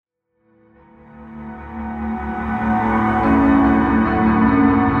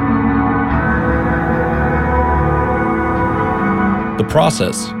The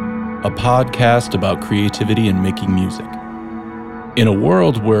Process, a podcast about creativity and making music. In a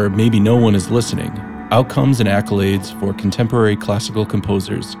world where maybe no one is listening, outcomes and accolades for contemporary classical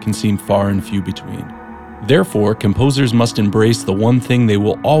composers can seem far and few between. Therefore, composers must embrace the one thing they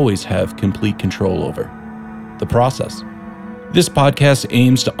will always have complete control over: the process. This podcast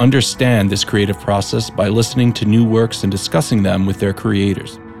aims to understand this creative process by listening to new works and discussing them with their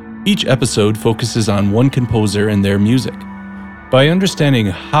creators. Each episode focuses on one composer and their music. By understanding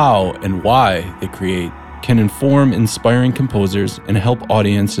how and why they create can inform inspiring composers and help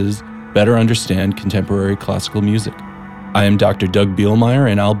audiences better understand contemporary classical music. I am Dr. Doug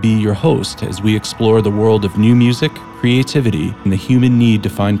Bielmeyer, and I'll be your host as we explore the world of new music, creativity, and the human need to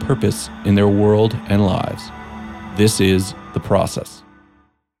find purpose in their world and lives. This is The Process.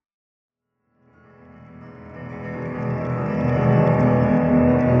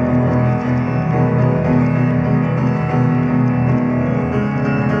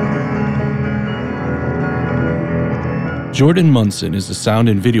 Jordan Munson is a sound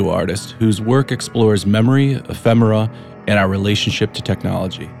and video artist whose work explores memory, ephemera, and our relationship to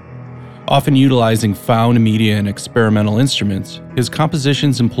technology. Often utilizing found media and experimental instruments, his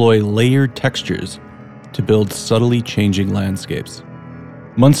compositions employ layered textures to build subtly changing landscapes.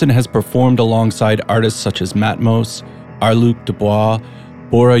 Munson has performed alongside artists such as Matmos, Arluc Dubois,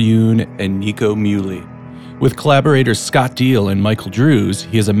 Bora Yoon, and Nico Muley. With collaborators Scott Deal and Michael Drews,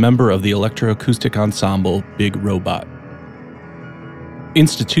 he is a member of the electroacoustic ensemble Big Robot.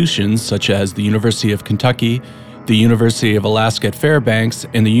 Institutions such as the University of Kentucky, the University of Alaska at Fairbanks,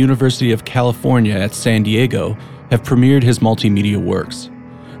 and the University of California at San Diego have premiered his multimedia works.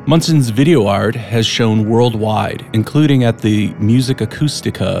 Munson's video art has shown worldwide, including at the Music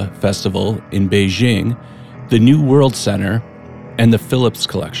Acoustica Festival in Beijing, the New World Center, and the Phillips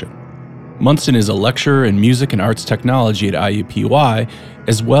Collection. Munson is a lecturer in music and arts technology at IUPUI,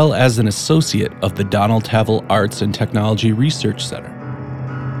 as well as an associate of the Donald Tavel Arts and Technology Research Center.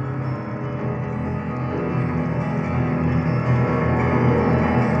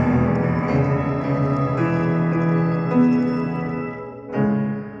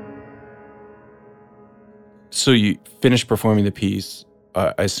 So you finished performing the piece.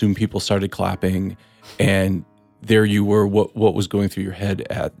 I assume people started clapping, and there you were. What was going through your head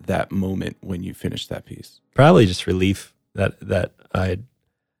at that moment when you finished that piece? Probably just relief that I had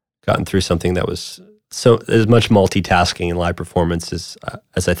gotten through something that was so as much multitasking in live performances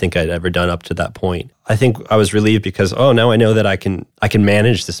as I think I'd ever done up to that point. I think I was relieved because now I know that I can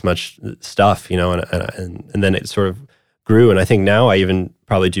manage this much stuff, and then it sort of grew, and I think now I even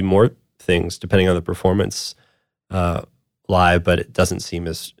probably do more things depending on the performance live, but it doesn't seem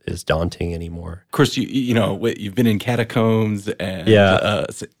as daunting anymore. Of course, you've been in catacombs and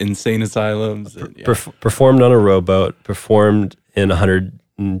insane asylums. Performed on a rowboat, performed in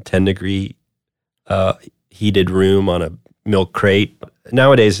 110-degree heated room on a milk crate.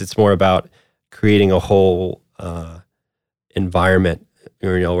 Nowadays, it's more about creating a whole environment,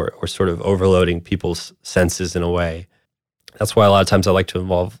 or sort of overloading people's senses in a way. That's why a lot of times I like to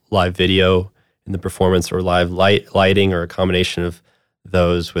involve live video in the performance, or live lighting, or a combination of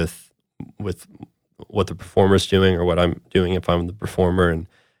those with what the performer's doing or what I'm doing if I'm the performer, and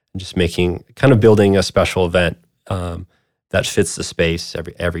just building a special event that fits the space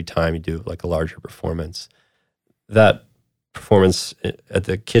every time you do like a larger performance. That performance at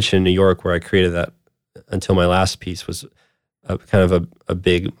the Kitchen in New York, where I created that until my last piece, was a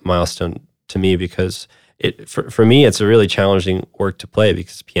big milestone to me, because for me, it's a really challenging work to play,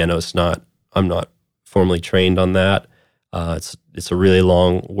 because I'm not formally trained on that. It's a really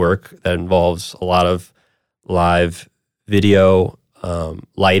long work that involves a lot of live video,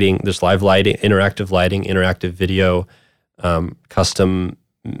 lighting. There's live lighting, interactive video,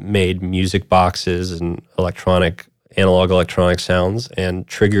 custom-made music boxes, and analog electronic sounds, and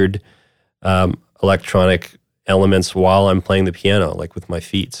triggered electronic elements while I'm playing the piano, like with my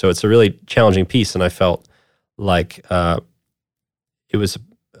feet. So it's a really challenging piece, and I felt like it was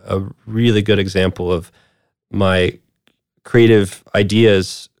a really good example of my creative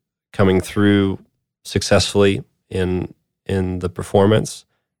ideas coming through successfully in the performance.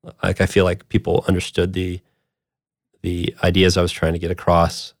 Like, I feel like people understood the ideas I was trying to get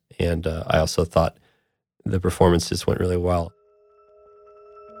across, and I also thought the performances went really well.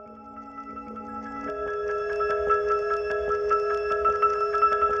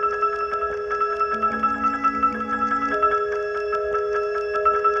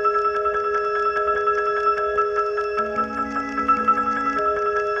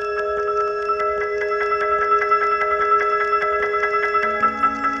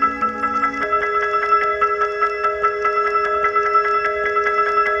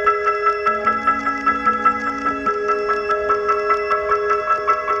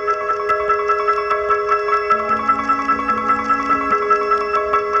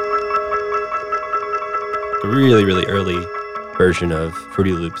 really, really early version of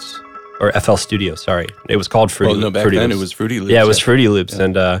Fruity Loops, or FL Studio, sorry. It was called Fruity Loops. Well, no, back Fruity then Loops. it was Fruity Loops. Yeah, it was Fruity Loops,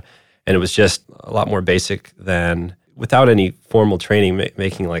 and it was just a lot more basic than, without any formal training,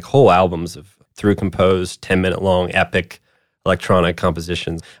 making like whole albums of through composed, 10-minute long, epic electronic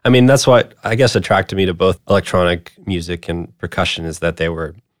compositions. I mean, that's what I guess attracted me to both electronic music and percussion, is that they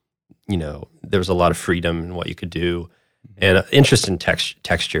were, there was a lot of freedom in what you could do, and interest in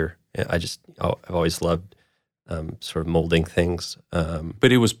texture. I've always loved sort of molding things.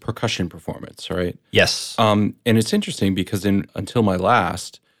 But it was percussion performance, right? Yes. And it's interesting because in Until My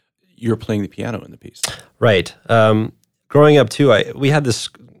Last, you're playing the piano in the piece. Right. Growing up too, we had this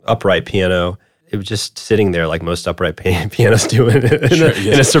upright piano. It was just sitting there like most upright pianos do in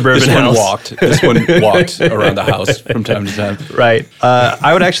a suburban house. This one walked around the house from time to time. Right.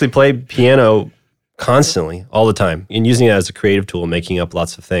 I would actually play piano constantly, all the time, and using it as a creative tool, making up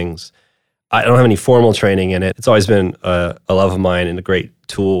lots of things. I don't have any formal training in it. It's always been a love of mine and a great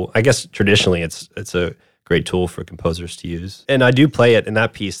tool. I guess traditionally it's a great tool for composers to use. And I do play it in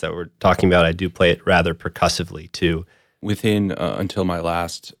that piece that we're talking about. I do play it rather percussively too. Within Until My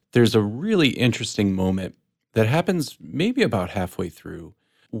Last, there's a really interesting moment that happens maybe about halfway through,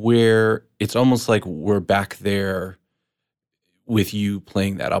 where it's almost like we're back there with you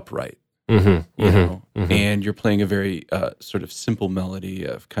playing that upright, and you're playing a very sort of simple melody,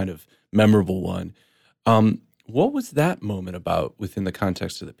 a kind of memorable one. What was that moment about within the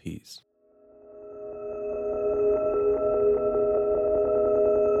context of the piece?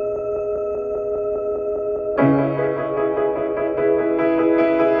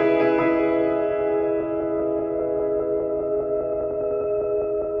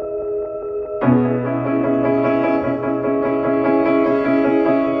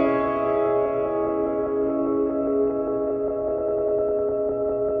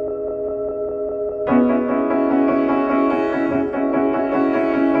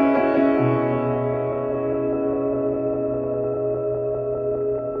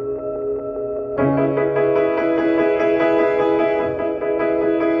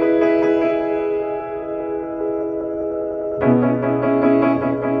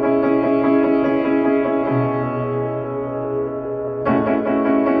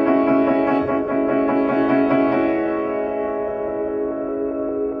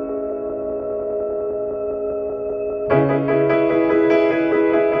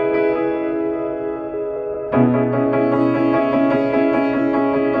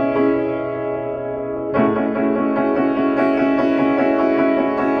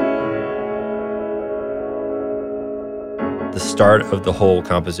 The start of the whole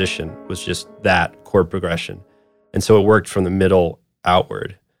composition was just that chord progression. And so it worked from the middle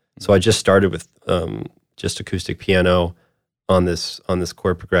outward. So I just started with just acoustic piano on this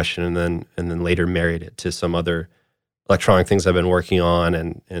chord progression, and then later married it to some other electronic things I've been working on,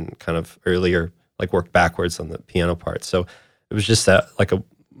 and kind of earlier like worked backwards on the piano part. So it was just that like a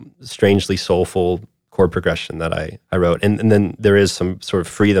strangely soulful chord progression that I wrote. And then there is some sort of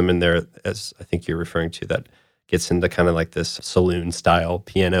freedom in there, as I think you're referring to, that gets into kind of like this saloon style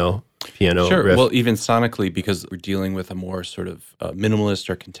piano Sure. riff. Well, even sonically, because we're dealing with a more sort of minimalist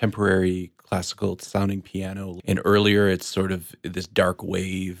or contemporary classical sounding piano. And earlier, it's sort of this dark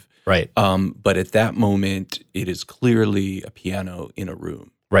wave. Right. But at that moment, it is clearly a piano in a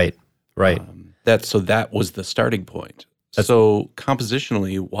room. Right. That was the starting point. So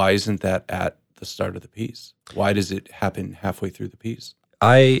compositionally, why isn't that at the start of the piece? Why does it happen halfway through the piece?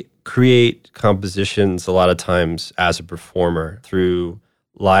 I create compositions a lot of times as a performer through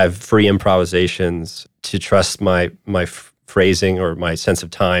live free improvisations to trust my phrasing or my sense of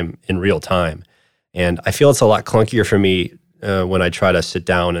time in real time. And I feel it's a lot clunkier for me when I try to sit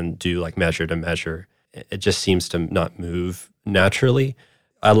down and do like measure to measure. It just seems to not move naturally.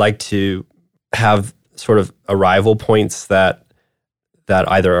 I like to have sort of arrival points that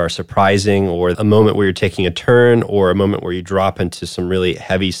either are surprising, or a moment where you're taking a turn, or a moment where you drop into some really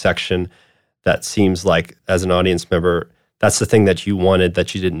heavy section that seems like, as an audience member, that's the thing that you wanted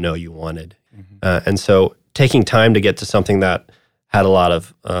that you didn't know you wanted. Mm-hmm. And so taking time to get to something that had a lot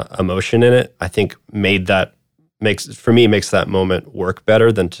of emotion in it, I think makes that moment work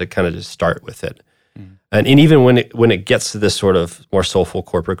better than to kind of just start with it. Mm-hmm. And even when it gets to this sort of more soulful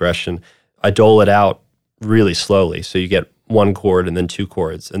chord progression, I dole it out really slowly. So you get one chord and then two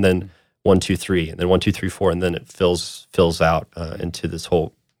chords, and then 1, 2, 3, and then 1, 2, 3, 4, and then it fills out into this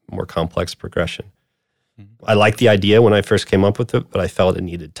whole more complex progression. Mm-hmm. I liked the idea when I first came up with it, but I felt it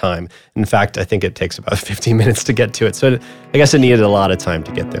needed time. In fact, I think it takes about 15 minutes to get to it. So I guess it needed a lot of time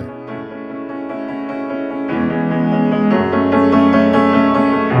to get there.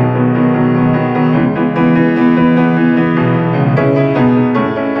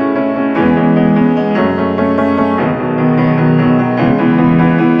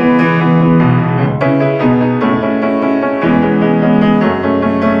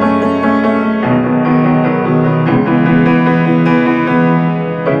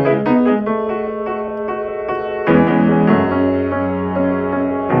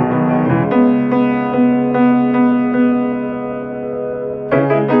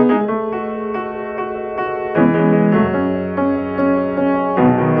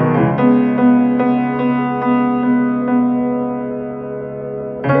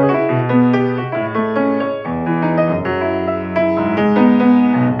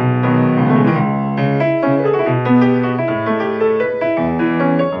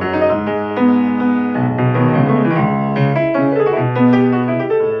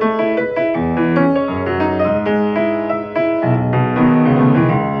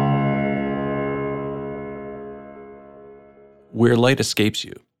 Where Light Escapes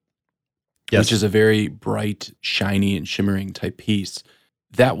You, Yes. which is a very bright, shiny, and shimmering type piece,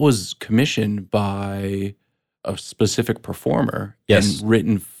 that was commissioned by a specific performer Yes. and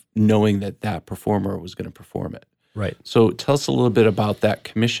written knowing that that performer was going to perform it. Right. So tell us a little bit about that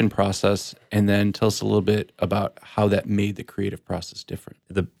commission process, and then tell us a little bit about how that made the creative process different.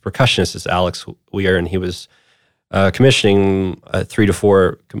 The percussionist is Alex Weir, and he was commissioning 3 to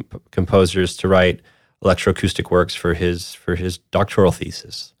 4 composers to write electroacoustic works for his doctoral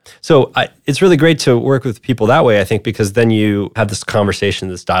thesis. So it's really great to work with people that way, I think, because then you have this conversation,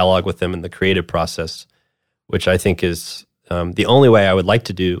 this dialogue with them in the creative process, which I think is the only way I would like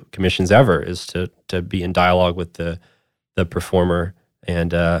to do commissions ever, is to be in dialogue with the performer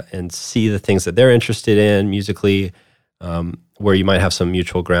and see the things that they're interested in musically, where you might have some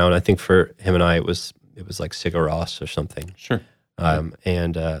mutual ground. I think for him and I, it was like Sigur Rós or something. Sure.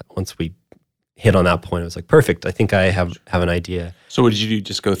 And once we hit on that point, it was like, perfect. I think I have an idea. So what did you do?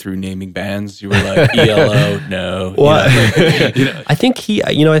 Just go through naming bands? You were like, ELO, no. Well, I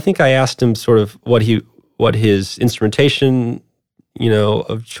think I asked him sort of what his instrumentation,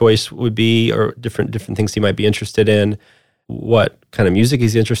 of choice would be, or different things he might be interested in, what kind of music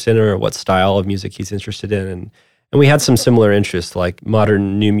he's interested in, or what style of music he's interested in. And we had some similar interests, like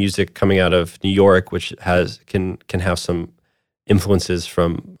modern new music coming out of New York, which can have some influences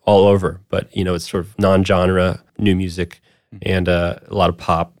from all over, but it's sort of non-genre new music and a lot of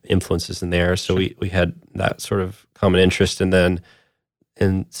pop influences in there. So we had that sort of common interest, and then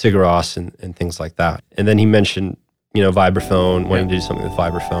in Sigur Rós and things like that. And then he mentioned, vibraphone, wanting to do something with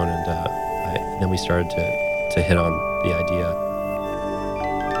vibraphone, and then we started to hit on the idea.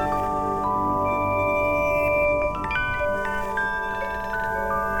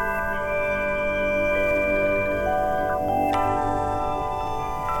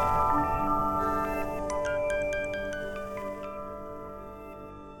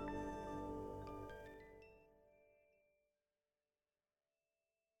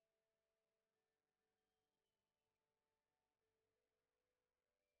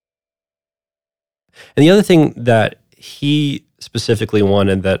 And the other thing that he specifically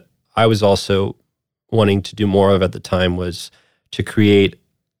wanted, that I was also wanting to do more of at the time, was to create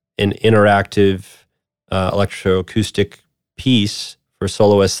an interactive electroacoustic piece for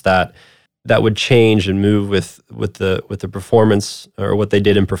soloists that would change and move with the performance, or what they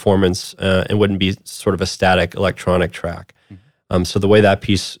did in performance, and wouldn't be sort of a static electronic track. Mm-hmm. So the way that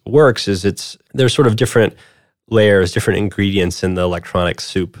piece works is there's sort of different layers, different ingredients in the electronic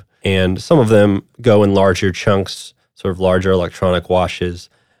soup. And some of them go in larger chunks, sort of larger electronic washes.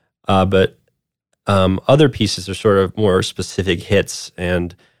 But other pieces are sort of more specific hits,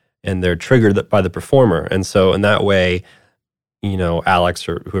 and they're triggered by the performer. And so in that way, Alex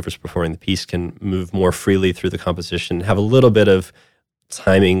or whoever's performing the piece can move more freely through the composition, have a little bit of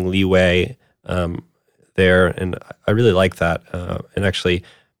timing leeway there. And I really like that. And actually,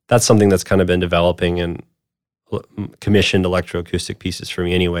 that's something that's kind of been developing in commissioned electroacoustic pieces for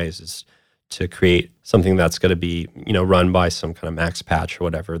me anyways, is to create something that's going to be, run by some kind of max patch or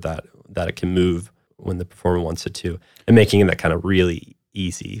whatever, that it can move when the performer wants it to, and making that kind of really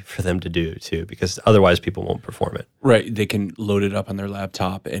easy for them to do too, because otherwise people won't perform it. Right. They can load it up on their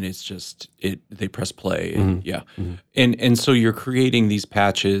laptop, and it's just, they press play. And, Mm-hmm. yeah. Mm-hmm. And so you're creating these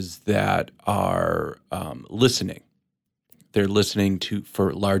patches that are listening. They're listening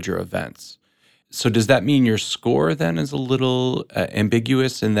for larger events. So does that mean your score then is a little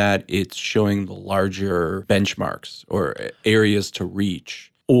ambiguous in that it's showing the larger benchmarks or areas to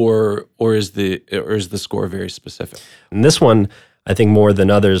reach, or is the score very specific? And this one, I think more than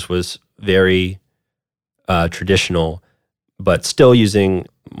others, was very traditional, but still using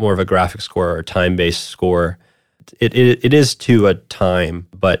more of a graphic score or time-based score. It is to a time,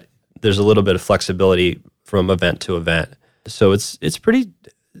 but there's a little bit of flexibility from event to event. So it's pretty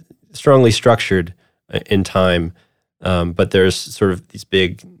strongly structured in time, but there's sort of these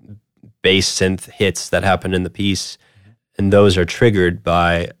big bass synth hits that happen in the piece, and those are triggered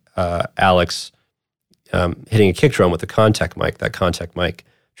by Alex hitting a kick drum with a contact mic. That contact mic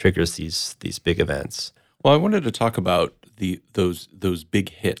triggers these big events. Well, I wanted to talk about those big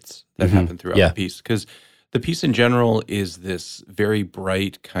hits that happen throughout the piece, because the piece in general is this very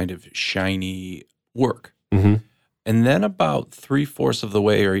bright, kind of shiny work. Mm-hmm. And then about 3/4 of the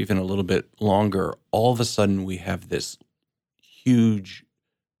way, or even a little bit longer, all of a sudden we have this huge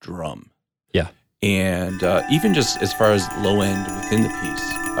drum. Yeah. And even just as far as low end within the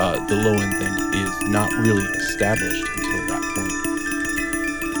piece, the low end then is not really established until that point.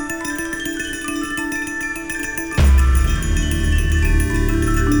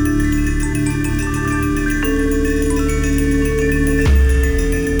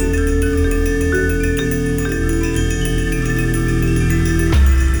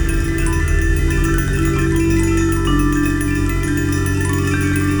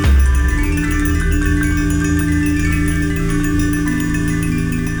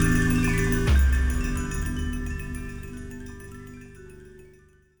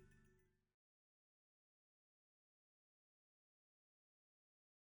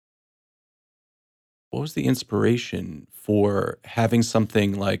 What was the inspiration for having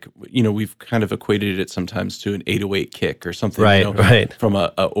something like, we've kind of equated it sometimes to an 808 kick or something, Right. from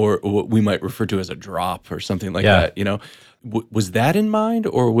or what we might refer to as a drop or something like Yeah. that, Was that in mind,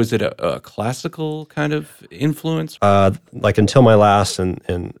 or was it a classical kind of influence? Like Until My Last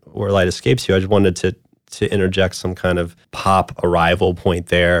and Where Light Escapes You, I just wanted to interject some kind of pop arrival point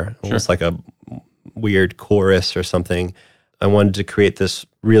there, almost like a weird chorus or something. I wanted to create this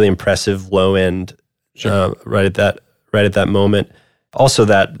really impressive low end right at that moment. Also,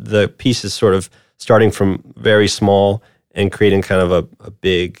 that the piece is sort of starting from very small and creating kind of a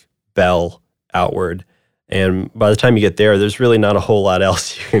big bell outward. And by the time you get there, there's really not a whole lot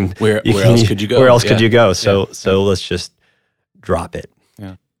else you can. Where else could you go? Where else could you go? So let's just drop it.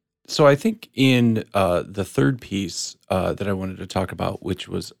 Yeah. So I think in the third piece that I wanted to talk about, which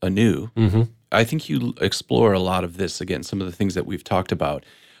was Anew, I think you explore a lot of this, again, some of the things that we've talked about.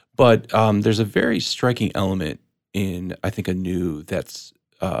 But there's a very striking element in, I think, Anew that's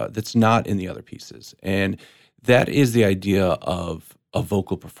not in the other pieces. And that is the idea of a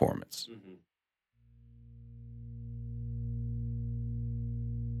vocal performance.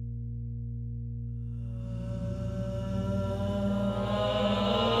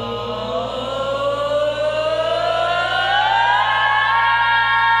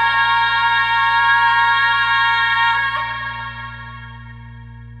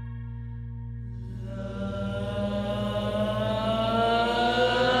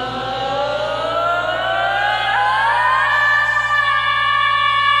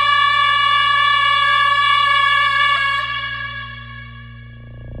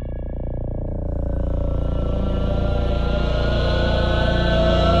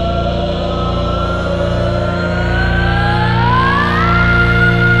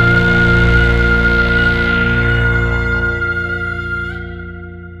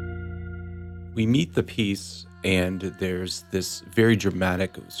 We meet the piece, and there's this very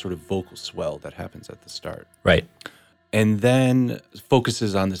dramatic sort of vocal swell that happens at the start. Right. And then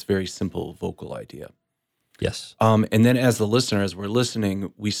focuses on this very simple vocal idea. Yes. And then as the listener, as we're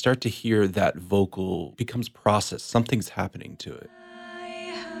listening, we start to hear that vocal becomes processed. Something's happening to it.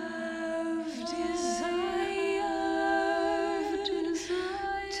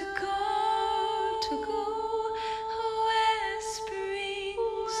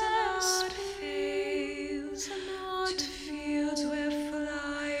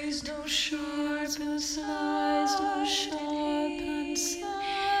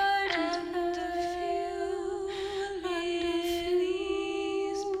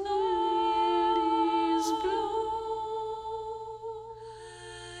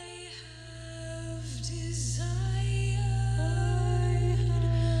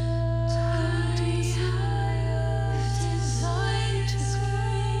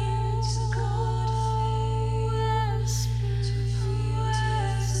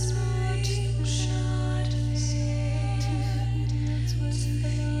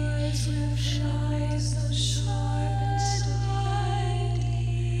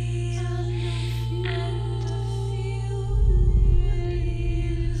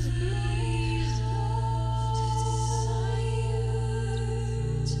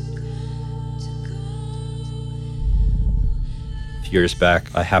 Years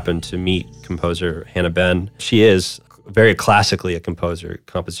back, I happened to meet composer Hannah Ben. She is very classically a composer,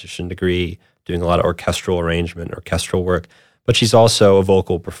 composition degree, doing a lot of orchestral arrangement, orchestral work, but she's also a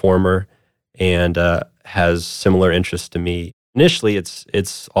vocal performer and has similar interests to me. Initially,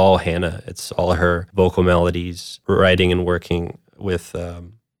 it's all Hannah. It's all her vocal melodies, writing and working with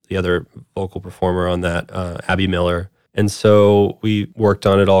the other vocal performer on that, Abby Miller. And so we worked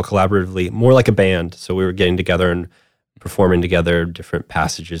on it all collaboratively, more like a band. So we were getting together and performing together different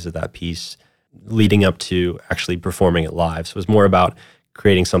passages of that piece, leading up to actually performing it live. So it was more about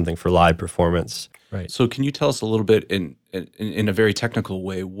creating something for live performance. Right. So can you tell us a little bit in a very technical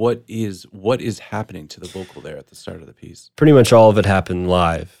way, what is happening to the vocal there at the start of the piece? Pretty much all of it happened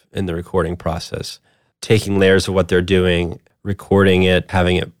live in the recording process, taking layers of what they're doing, recording it,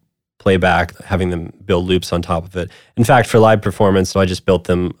 having it play back, having them build loops on top of it. In fact, for live performance, I just built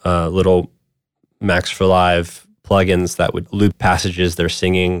them little Max for Live plugins that would loop passages they're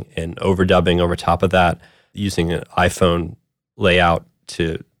singing and overdubbing over top of that, using an iPhone layout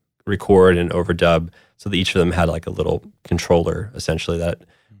to record and overdub, so that each of them had like a little controller essentially that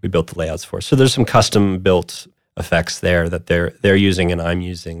we built the layouts for. So there's some custom built effects there that they're using and I'm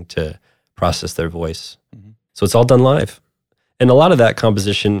using to process their voice. Mm-hmm. So it's all done live. And a lot of that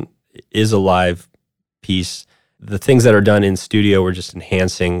composition is a live piece. The things that are done in studio were just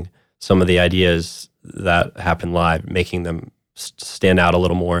enhancing some of the ideas that happen live, making them stand out a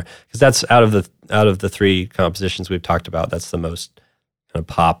little more, because that's out of out of the three compositions we've talked about, that's the most kind of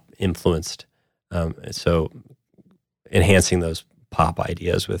pop influenced. So enhancing those pop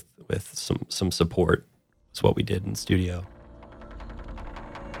ideas with some support is what we did in the studio.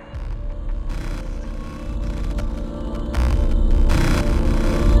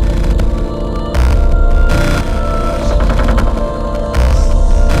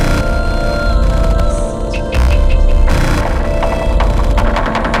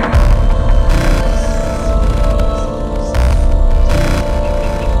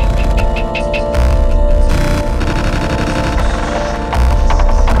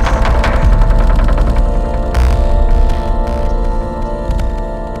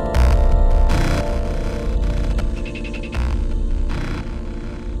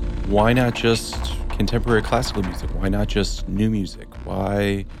 Why not just contemporary classical music? Why not just new music?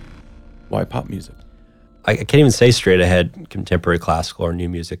 Why pop music? I can't even say straight ahead contemporary classical or new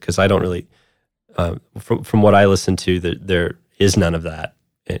music because I don't really, from what I listen to, there is none of that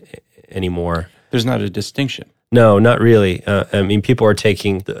anymore. There's not a distinction. No, not really. I mean, people are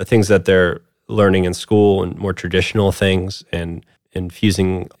taking the things that they're learning in school and more traditional things and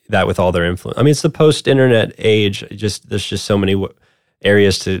infusing that with all their influence. I mean, it's the post-internet age. There's just so many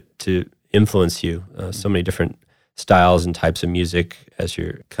areas to influence you, so many different styles and types of music as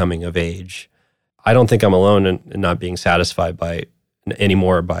you're coming of age. I don't think I'm alone in not being satisfied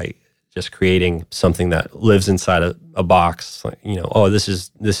anymore by just creating something that lives inside a box. Like, this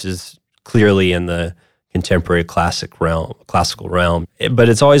is clearly in the contemporary classical realm. But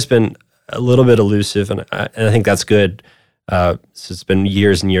it's always been a little bit elusive, and I think that's good. So it's been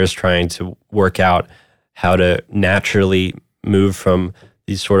years and years trying to work out how to naturally move from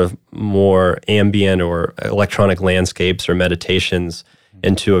these sort of more ambient or electronic landscapes or meditations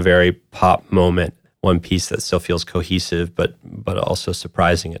into a very pop moment, one piece that still feels cohesive but also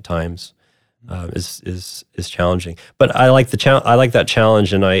surprising at times. Is challenging. But I like that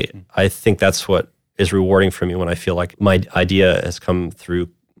challenge, and I think that's what is rewarding for me when I feel like my idea has come through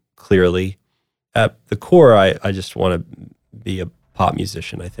clearly. At the core, I just want to be a pop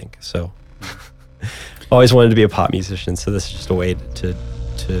musician, I think. So always wanted to be a pop musician, so this is just a way to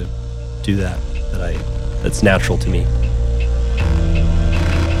do that's natural to me.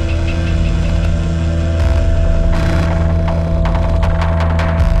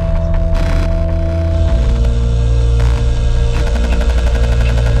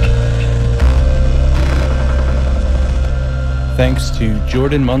 Thanks to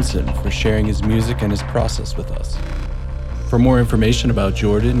Jordan Munson for sharing his music and his process with us. For more information about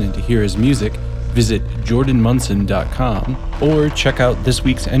Jordan and to hear his music, visit jordanmunson.com or check out this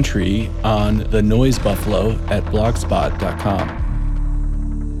week's entry on The Noise Buffalo at blogspot.com.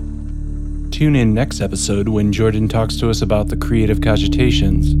 Tune in next episode when Jordan talks to us about the creative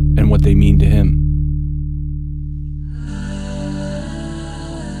cogitations and what they mean to him.